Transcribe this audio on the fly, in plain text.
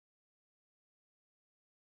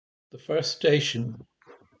The first station.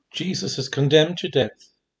 Jesus is condemned to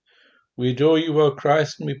death. We adore you, O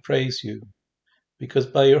Christ, and we praise you, because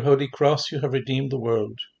by your holy cross you have redeemed the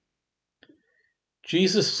world.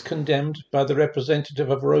 Jesus is condemned by the representative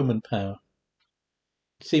of Roman power.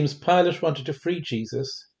 It seems Pilate wanted to free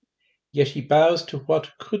Jesus, yet he bows to what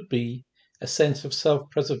could be a sense of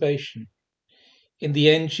self-preservation. In the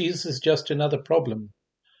end, Jesus is just another problem,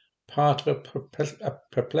 part of a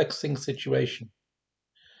perplexing situation.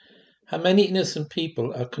 How many innocent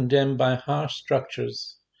people are condemned by harsh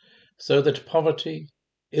structures so that poverty,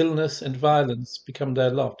 illness, and violence become their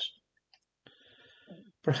lot?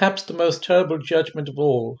 Perhaps the most terrible judgment of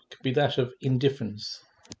all could be that of indifference.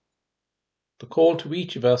 The call to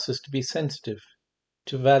each of us is to be sensitive,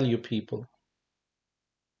 to value people.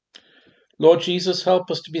 Lord Jesus,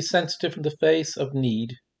 help us to be sensitive in the face of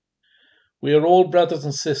need. We are all brothers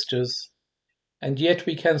and sisters, and yet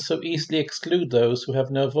we can so easily exclude those who have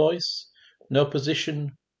no voice, no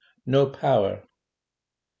position, no power.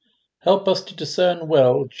 Help us to discern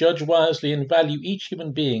well, judge wisely, and value each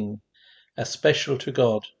human being as special to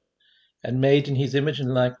God and made in his image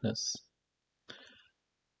and likeness.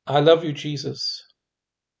 I love you, Jesus,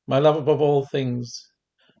 my love above all things.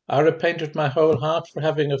 I repent with my whole heart for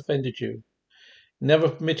having offended you. Never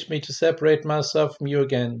permit me to separate myself from you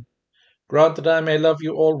again. Grant that I may love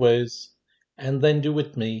you always, and then do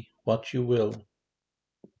with me what you will.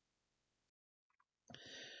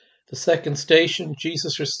 The second station,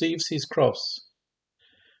 Jesus receives his cross.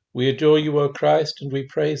 We adore you, O Christ, and we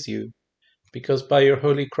praise you, because by your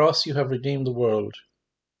holy cross you have redeemed the world.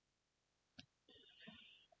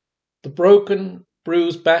 The broken,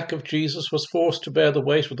 bruised back of Jesus was forced to bear the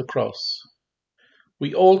weight of the cross.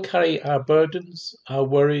 We all carry our burdens, our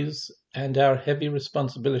worries, and our heavy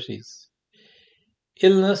responsibilities.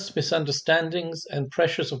 Illness, misunderstandings, and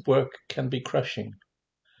pressures of work can be crushing.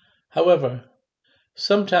 However,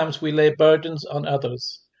 sometimes we lay burdens on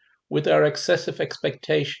others with our excessive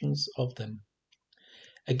expectations of them.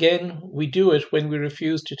 Again, we do it when we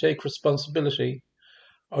refuse to take responsibility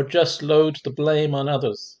or just load the blame on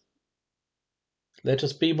others. Let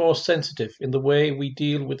us be more sensitive in the way we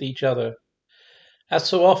deal with each other. As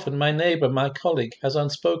so often, my neighbour, my colleague, has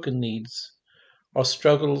unspoken needs or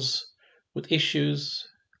struggles with issues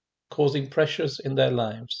causing pressures in their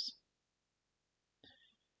lives.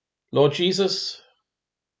 Lord Jesus,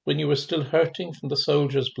 when you were still hurting from the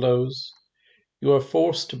soldiers' blows, you were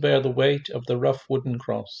forced to bear the weight of the rough wooden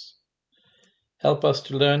cross. Help us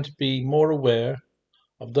to learn to be more aware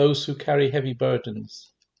of those who carry heavy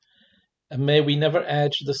burdens, and may we never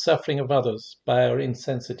add to the suffering of others by our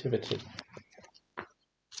insensitivity.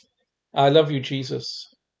 I love you, Jesus,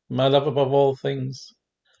 my love above all things.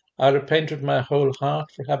 I repent with my whole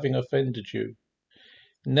heart for having offended you.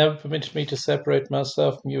 Never permit me to separate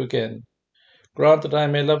myself from you again. Grant that I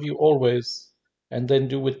may love you always, and then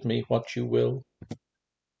do with me what you will.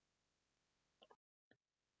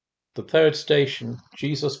 The third station,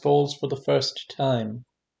 Jesus falls for the first time.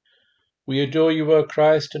 We adore you, O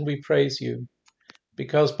Christ, and we praise you,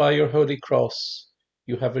 because by your holy cross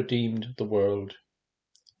you have redeemed the world.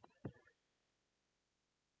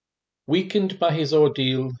 Weakened by his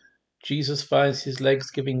ordeal, Jesus finds his legs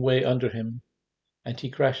giving way under him, and he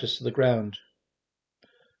crashes to the ground.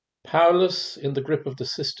 Powerless in the grip of the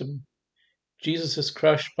system, Jesus is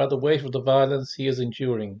crushed by the weight of the violence he is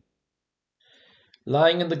enduring.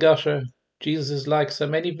 Lying in the gutter, Jesus is like so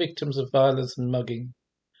many victims of violence and mugging,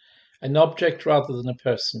 an object rather than a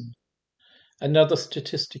person, another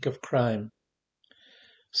statistic of crime.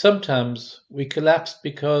 Sometimes we collapse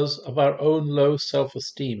because of our own low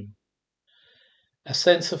self-esteem. A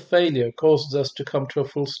sense of failure causes us to come to a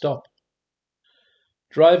full stop.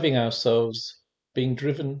 Driving ourselves, being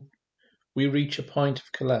driven, we reach a point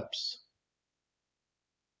of collapse.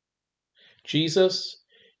 Jesus,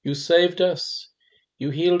 you saved us.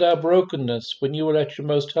 You healed our brokenness when you were at your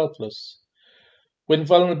most helpless. When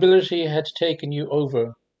vulnerability had taken you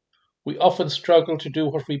over, we often struggle to do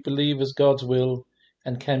what we believe is God's will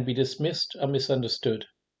and can be dismissed or misunderstood.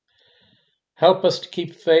 Help us to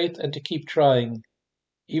keep faith and to keep trying,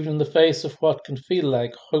 even in the face of what can feel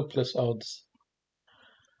like hopeless odds.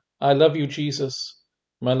 I love you, Jesus,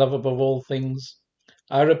 my love above all things.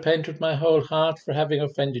 I repent with my whole heart for having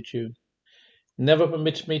offended you. Never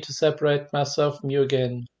permit me to separate myself from you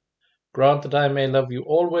again. Grant that I may love you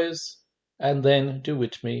always, and then do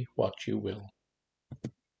with me what you will.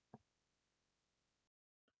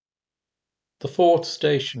 The fourth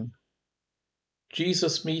station.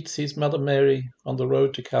 Jesus meets his mother Mary on the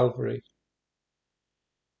road to Calvary.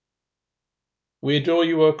 We adore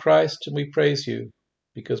you, O Christ, and we praise you,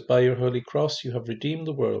 because by your holy cross you have redeemed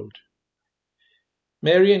the world.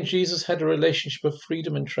 Mary and Jesus had a relationship of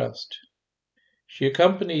freedom and trust. She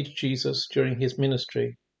accompanied Jesus during his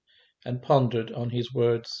ministry and pondered on his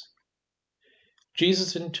words.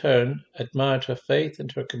 Jesus, in turn, admired her faith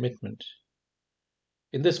and her commitment.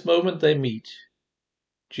 In this moment they meet,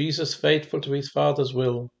 Jesus faithful to his Father's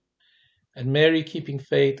will, and Mary keeping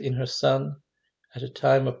faith in her Son at a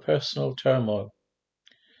time of personal turmoil.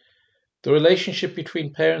 The relationship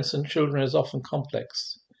between parents and children is often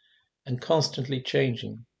complex and constantly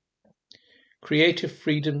changing. Creative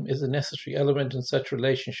freedom is a necessary element in such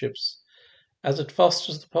relationships, as it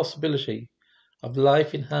fosters the possibility of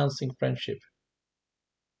life-enhancing friendship.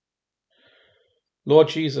 Lord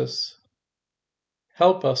Jesus,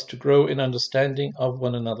 help us to grow in understanding of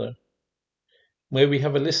one another. May we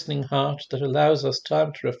have a listening heart that allows us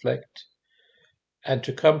time to reflect and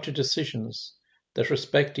to come to decisions that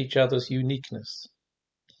respect each other's uniqueness.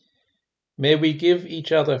 May we give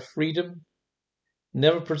each other freedom,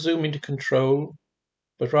 never presuming to control,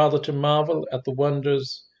 but rather to marvel at the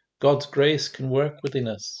wonders God's grace can work within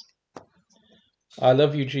us. I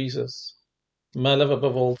love you, Jesus, my love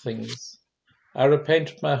above all things. I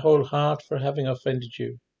repent with my whole heart for having offended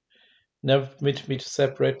you. Never permit me to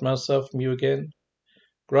separate myself from you again.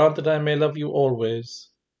 Grant that I may love you always,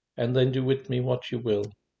 and then do with me what you will.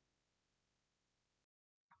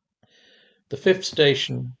 The fifth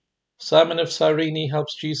station. Simon of Cyrene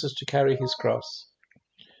helps Jesus to carry his cross.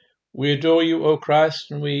 We adore you, O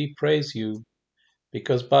Christ, and we praise you,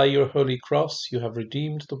 because by your holy cross you have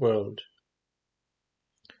redeemed the world.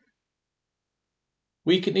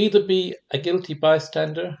 We can either be a guilty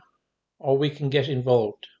bystander or we can get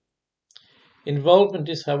involved. Involvement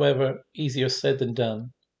is, however, easier said than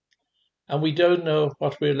done, and we don't know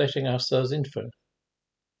what we're letting ourselves in for.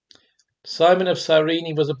 Simon of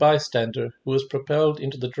Cyrene was a bystander who was propelled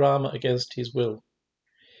into the drama against his will.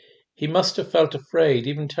 He must have felt afraid,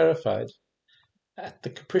 even terrified, at the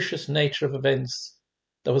capricious nature of events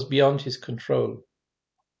that was beyond his control.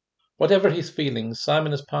 Whatever his feelings,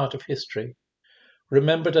 Simon is part of history,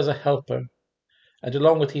 remembered as a helper, and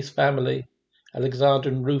along with his family, Alexander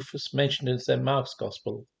and Rufus, mentioned in St. Mark's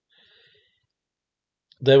Gospel,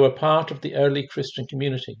 they were part of the early Christian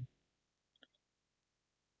community.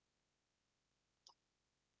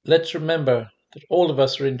 Let's remember that all of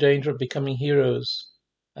us are in danger of becoming heroes,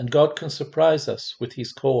 and God can surprise us with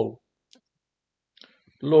his call.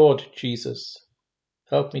 Lord Jesus,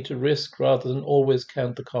 help me to risk rather than always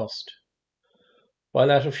count the cost. While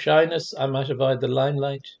out of shyness I might avoid the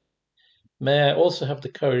limelight, may I also have the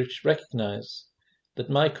courage to recognize that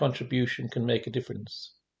my contribution can make a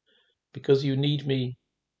difference, because you need me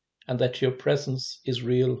and that your presence is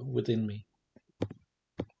real within me.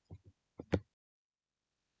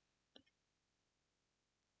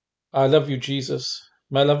 I love you, Jesus,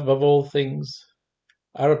 my love above all things.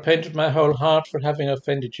 I repent with my whole heart for having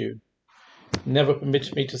offended you. Never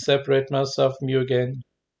permit me to separate myself from you again.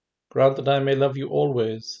 Grant that I may love you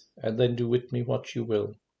always, and then do with me what you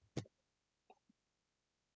will.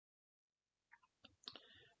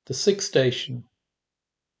 The sixth station.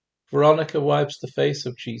 Veronica wipes the face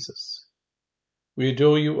of Jesus. We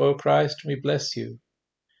adore you, O Christ, and we bless you,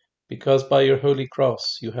 because by your holy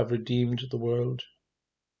cross you have redeemed the world.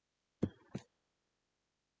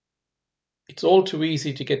 It's all too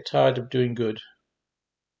easy to get tired of doing good,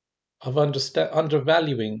 of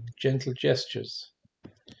undervaluing gentle gestures.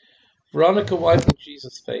 Veronica wiping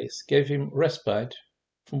Jesus' face gave him respite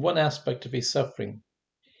from one aspect of his suffering,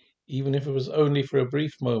 even if it was only for a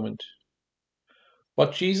brief moment.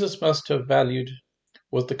 What Jesus must have valued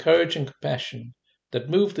was the courage and compassion that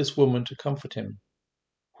moved this woman to comfort him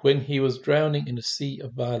when he was drowning in a sea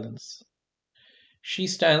of violence. She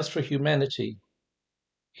stands for humanity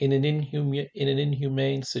in an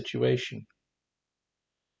inhumane situation.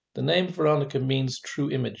 The name Veronica means true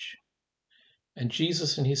image, and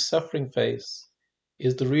Jesus in his suffering face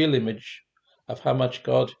is the real image of how much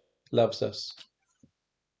God loves us.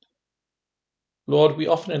 Lord, we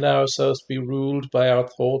often allow ourselves to be ruled by our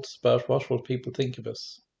thoughts about what will people think of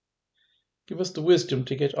us. Give us the wisdom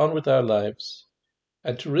to get on with our lives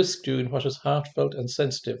and to risk doing what is heartfelt and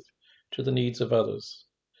sensitive to the needs of others.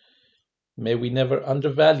 May we never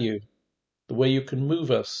undervalue the way you can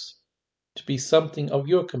move us to be something of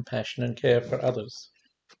your compassion and care for others.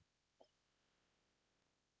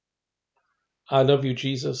 I love you,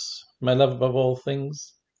 Jesus, my love above all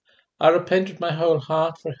things. I repent with my whole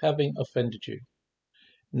heart for having offended you.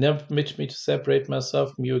 Never permit me to separate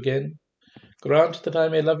myself from you again. Grant that I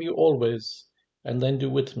may love you always, and then do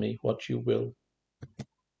with me what you will.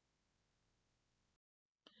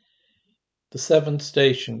 The seventh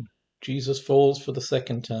station. Jesus falls for the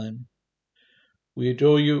second time. We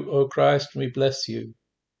adore you, O Christ, and we bless you,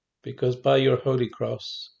 because by your holy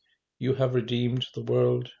cross you have redeemed the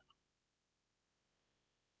world.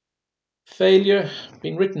 Failure,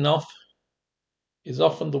 being written off, is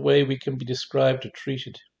often the way we can be described or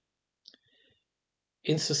treated.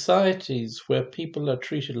 In societies where people are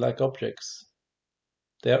treated like objects,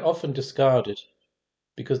 they are often discarded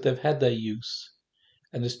because they've had their use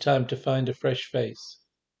and it's time to find a fresh face.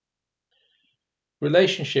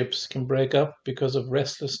 Relationships can break up because of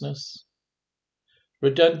restlessness.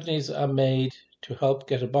 Redundancies are made to help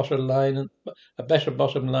get a better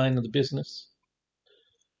bottom line in the business.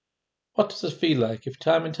 What does it feel like if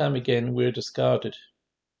time and time again we're discarded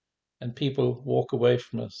and people walk away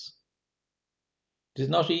from us? It is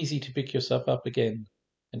not easy to pick yourself up again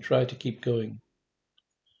and try to keep going.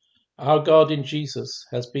 Our God in Jesus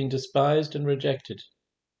has been despised and rejected,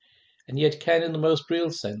 and yet can, in the most real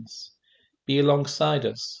sense, be alongside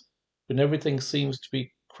us when everything seems to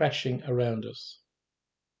be crashing around us.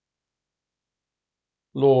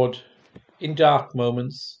 Lord, in dark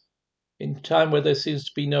moments, in time where there seems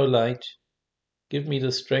to be no light, give me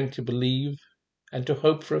the strength to believe and to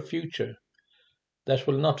hope for a future that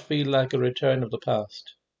will not feel like a return of the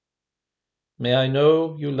past. May I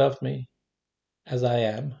know you love me as I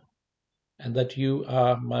am, and that you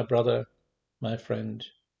are my brother, my friend,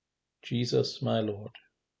 Jesus, my Lord.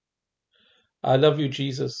 I love you,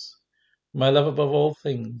 Jesus, my love above all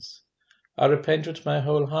things. I repent with my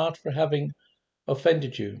whole heart for having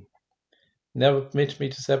offended you. Never permit me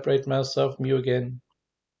to separate myself from you again.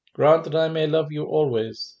 Grant that I may love you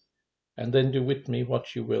always, and then do with me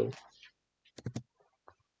what you will.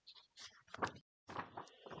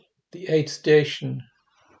 The eighth station.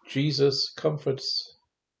 Jesus comforts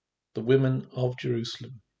the women of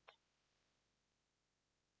Jerusalem.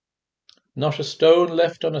 Not a stone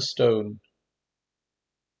left on a stone.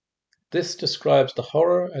 This describes the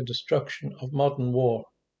horror and destruction of modern war.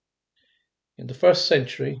 In the first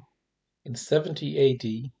century, in 70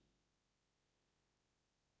 AD,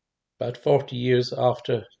 about 40 years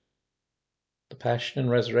after the passion and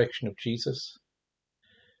resurrection of Jesus,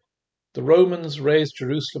 the Romans razed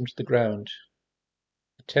Jerusalem to the ground,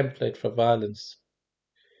 a template for violence.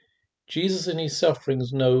 Jesus in his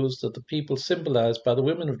sufferings knows that the people symbolized by the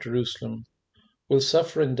women of Jerusalem will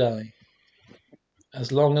suffer and die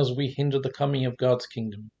as long as we hinder the coming of God's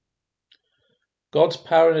kingdom. God's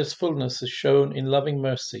power in its fullness is shown in loving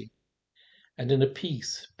mercy and in a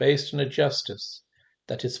peace based on a justice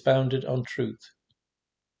that is founded on truth.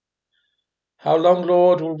 How long,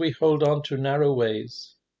 Lord, will we hold on to narrow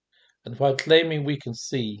ways, and while claiming we can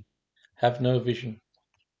see, have no vision?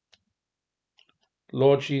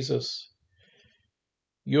 Lord Jesus,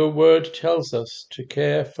 your word tells us to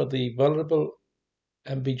care for the vulnerable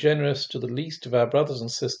and be generous to the least of our brothers and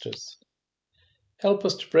sisters. Help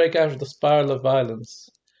us to break out of the spiral of violence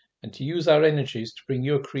and to use our energies to bring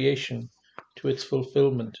your creation to its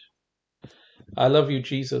fulfillment. I love you,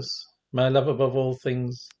 Jesus, my love above all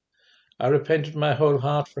things. I repent with my whole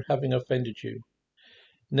heart for having offended you.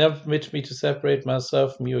 Never permit me to separate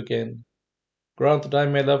myself from you again. Grant that I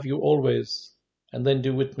may love you always, and then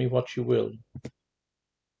do with me what you will.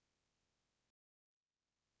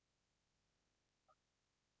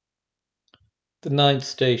 The ninth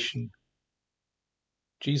station.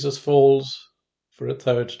 Jesus falls for a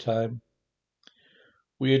third time.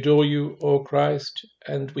 We adore you, O Christ,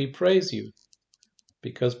 and we praise you,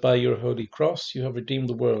 because by your holy cross you have redeemed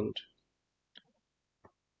the world.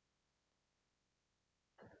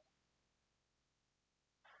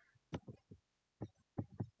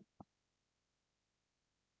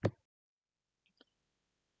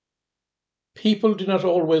 People do not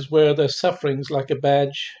always wear their sufferings like a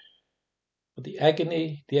badge, but the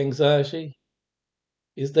agony, the anxiety,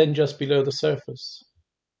 is then just below the surface.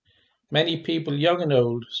 Many people, young and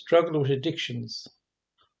old, struggle with addictions,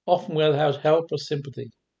 often without help or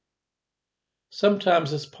sympathy.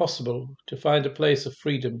 Sometimes it's possible to find a place of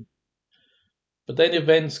freedom, but then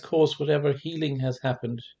events cause whatever healing has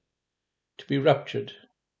happened to be ruptured,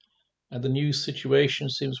 and the new situation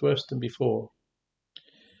seems worse than before.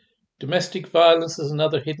 Domestic violence is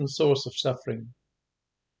another hidden source of suffering.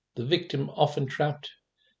 The victim often trapped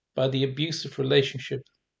by the abusive relationship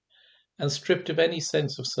and stripped of any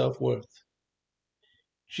sense of self-worth.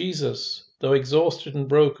 Jesus, though exhausted and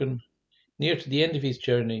broken, near to the end of his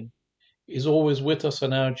journey, is always with us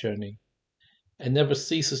on our journey and never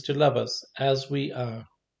ceases to love us as we are.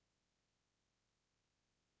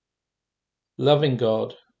 Loving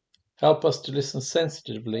God, help us to listen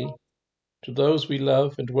sensitively to those we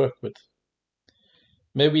love and work with.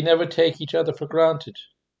 May we never take each other for granted,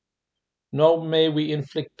 nor may we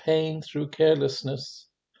inflict pain through carelessness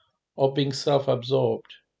or being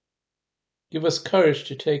self-absorbed. Give us courage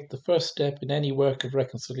to take the first step in any work of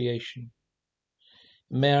reconciliation.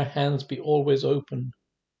 May our hands be always open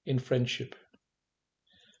in friendship.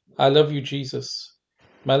 I love you, Jesus,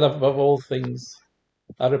 my love above all things.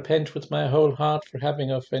 I repent with my whole heart for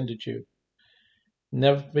having offended you.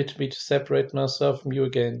 Never permit me to separate myself from you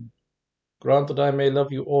again. Grant that I may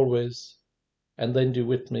love you always, and then do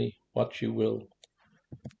with me what you will.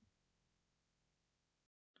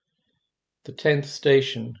 The 10th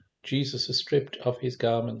station. Jesus is stripped of his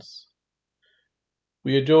garments.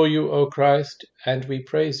 We adore you, O Christ, and we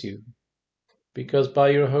praise you, because by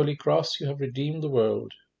your holy cross you have redeemed the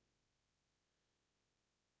world.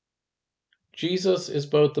 Jesus is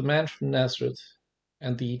both the man from Nazareth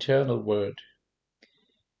and the eternal Word.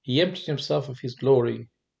 He emptied himself of his glory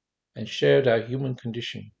and shared our human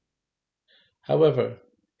condition. However,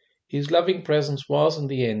 his loving presence was, in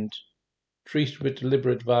the end, treated with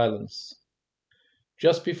deliberate violence.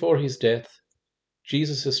 Just before his death,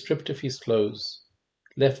 Jesus is stripped of his clothes,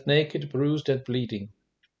 left naked, bruised, and bleeding.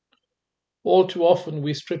 All too often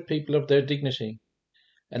we strip people of their dignity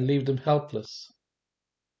and leave them helpless.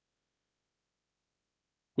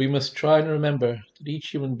 We must try and remember that each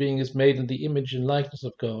human being is made in the image and likeness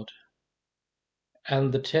of God.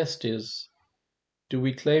 And the test is, do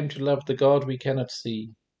we claim to love the God we cannot see,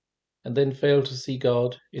 and then fail to see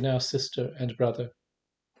God in our sister and brother?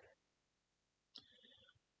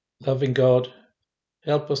 Loving God,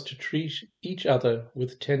 help us to treat each other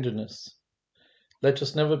with tenderness. Let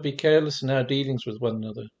us never be careless in our dealings with one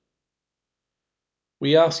another.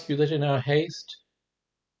 We ask you that in our haste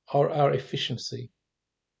or our efficiency,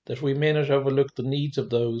 that we may not overlook the needs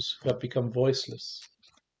of those who have become voiceless.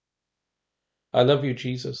 I love you,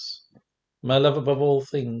 Jesus, my love above all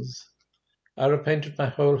things. I repent with my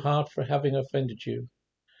whole heart for having offended you.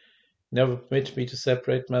 Never permit me to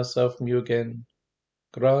separate myself from you again.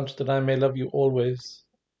 Grant that I may love you always,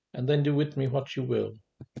 and then do with me what you will.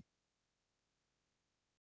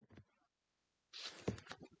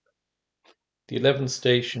 The 11th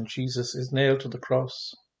station. Jesus is nailed to the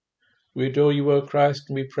cross. We adore you, O Christ,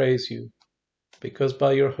 and we praise you, because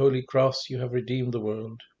by your holy cross you have redeemed the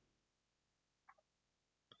world.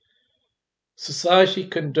 Society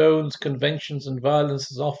condones conventions and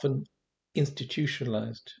violence is often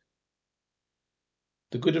institutionalized.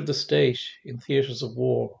 The good of the state in theatres of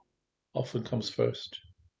war often comes first.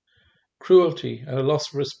 Cruelty and a loss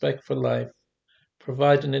of respect for life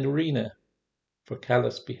provide an arena for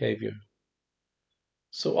callous behavior.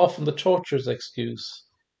 So often the torturer's excuse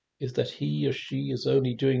is that he or she is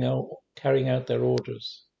only carrying out their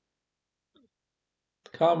orders.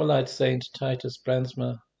 The Carmelite saint Titus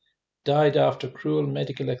Brandsma died after cruel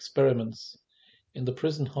medical experiments in the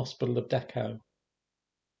prison hospital of Dachau.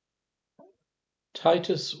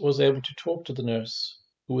 Titus was able to talk to the nurse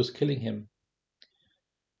who was killing him,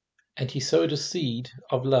 and he sowed a seed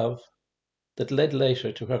of love that led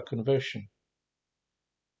later to her conversion.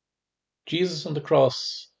 Jesus on the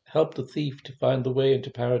cross helped the thief to find the way into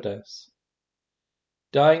paradise.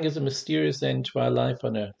 Dying is a mysterious end to our life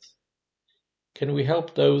on earth. Can we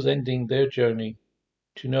help those ending their journey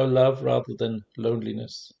to know love rather than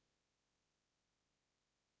loneliness?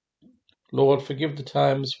 Lord, forgive the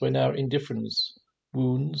times when our indifference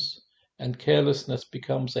wounds and carelessness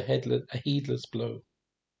becomes a heedless blow.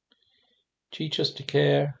 Teach us to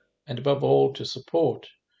care and above all to support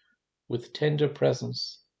with tender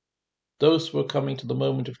presence those who are coming to the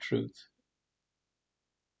moment of truth,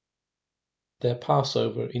 their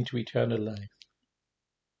Passover into eternal life.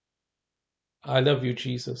 I love you,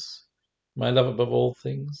 Jesus, my love above all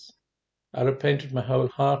things. I repent with my whole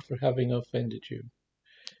heart for having offended you.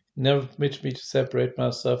 Never permit me to separate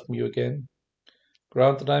myself from you again.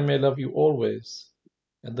 Grant that I may love you always,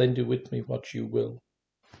 and then do with me what you will.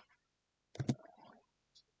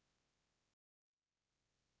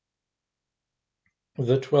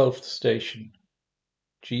 The 12th station.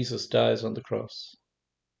 Jesus dies on the cross.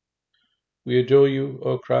 We adore you,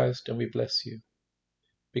 O Christ, and we bless you,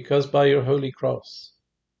 because by your holy cross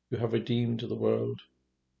you have redeemed the world.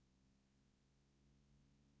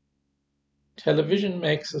 Television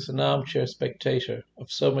makes us an armchair spectator of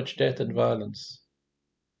so much death and violence.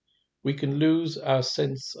 We can lose our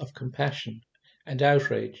sense of compassion and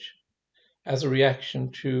outrage as a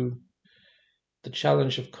reaction to the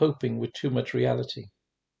challenge of coping with too much reality.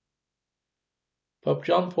 Pope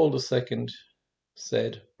John Paul II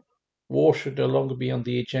said, "War should no longer be on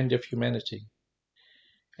the agenda of humanity,"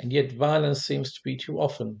 and yet violence seems to be too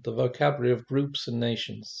often the vocabulary of groups and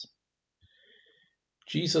nations.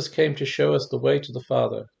 Jesus came to show us the way to the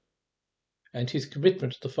Father, and his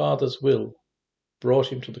commitment to the Father's will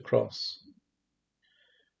brought him to the cross.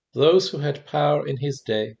 Those who had power in his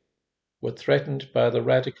day were threatened by the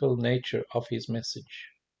radical nature of his message,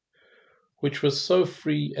 which was so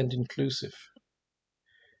free and inclusive.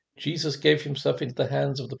 Jesus gave himself into the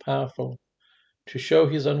hands of the powerful to show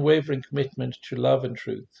his unwavering commitment to love and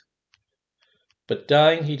truth. But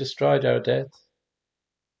dying, he destroyed our death,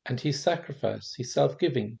 and his sacrifice, his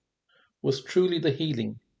self-giving, was truly the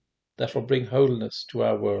healing that will bring wholeness to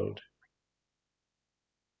our world.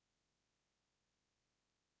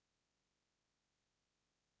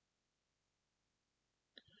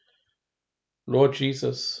 Lord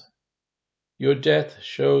Jesus, your death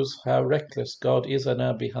shows how reckless God is on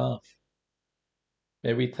our behalf.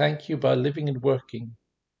 May we thank you by living and working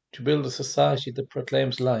to build a society that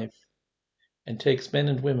proclaims life and takes men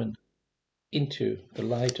and women into the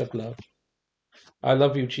light of love. I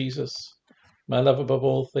love you, Jesus, my love above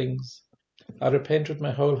all things. I repent with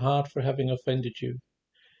my whole heart for having offended you.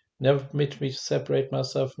 Never permit me to separate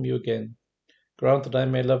myself from you again. Grant that I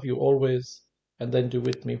may love you always, and then do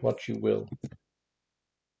with me what you will.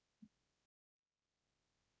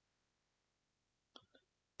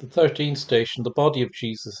 The 13th station, the body of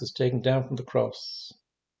Jesus is taken down from the cross.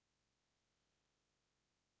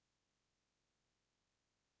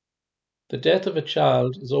 The death of a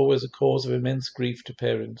child is always a cause of immense grief to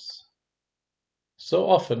parents. So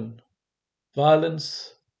often,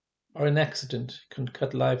 violence or an accident can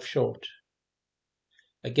cut life short.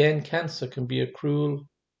 Again, cancer can be a cruel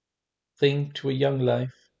thing to a young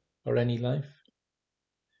life or any life.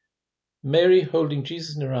 Mary holding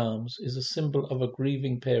Jesus in her arms is a symbol of a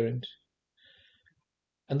grieving parent.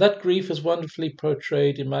 And that grief is wonderfully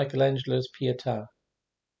portrayed in Michelangelo's Pietà.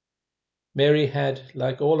 Mary had,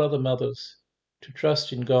 like all other mothers, to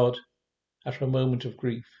trust in God at her moment of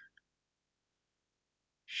grief.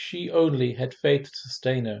 She only had faith to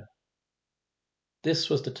sustain her. This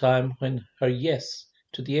was the time when her yes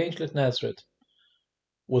to the angel at Nazareth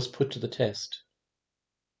was put to the test.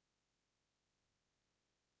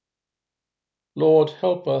 Lord,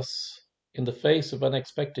 help us in the face of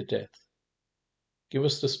unexpected death. Give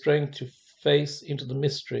us the strength to face into the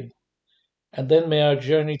mystery, and then may our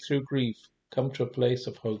journey through grief come to a place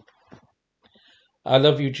of hope. I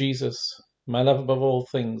love you, Jesus, my love above all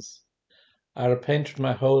things. I repent with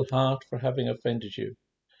my whole heart for having offended you.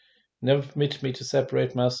 Never permit me to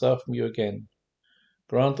separate myself from you again.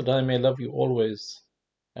 Grant that I may love you always,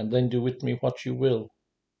 and then do with me what you will.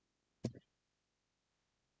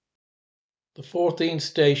 The 14th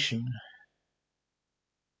station.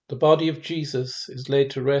 The body of Jesus is laid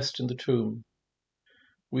to rest in the tomb.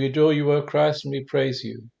 We adore you, O Christ, and we praise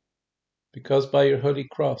you, because by your holy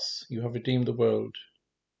cross you have redeemed the world.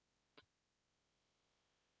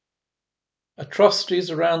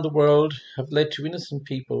 Atrocities around the world have led to innocent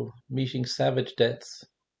people meeting savage deaths,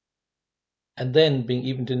 and then being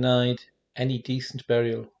even denied any decent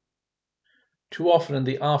burial. Too often in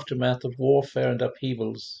the aftermath of warfare and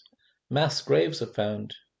upheavals, mass graves are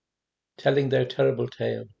found, telling their terrible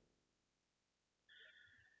tale.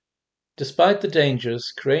 Despite the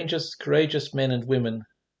dangers, courageous men and women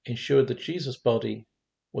ensured that Jesus' body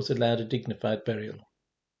was allowed a dignified burial.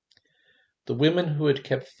 The women who had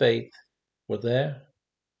kept faith were there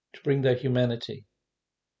to bring their humanity,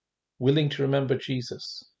 willing to remember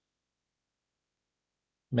Jesus.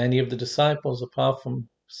 Many of the disciples, apart from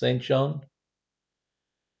St. John,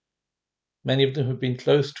 many of them who had been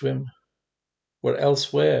close to him, were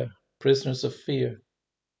elsewhere, prisoners of fear.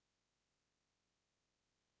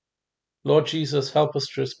 Lord Jesus, help us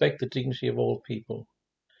to respect the dignity of all people.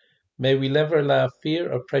 May we never allow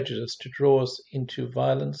fear or prejudice to draw us into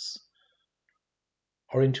violence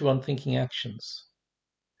or into unthinking actions.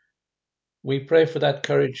 We pray for that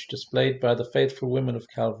courage displayed by the faithful women of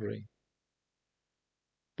Calvary,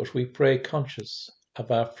 but we pray conscious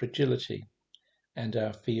of our fragility and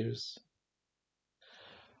our fears.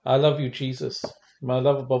 I love you, Jesus, my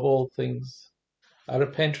love above all things. I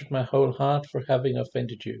repent with my whole heart for having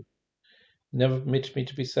offended you. Never permit me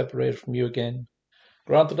to be separated from you again.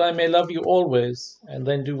 Grant that I may love you always, and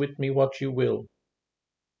then do with me what you will.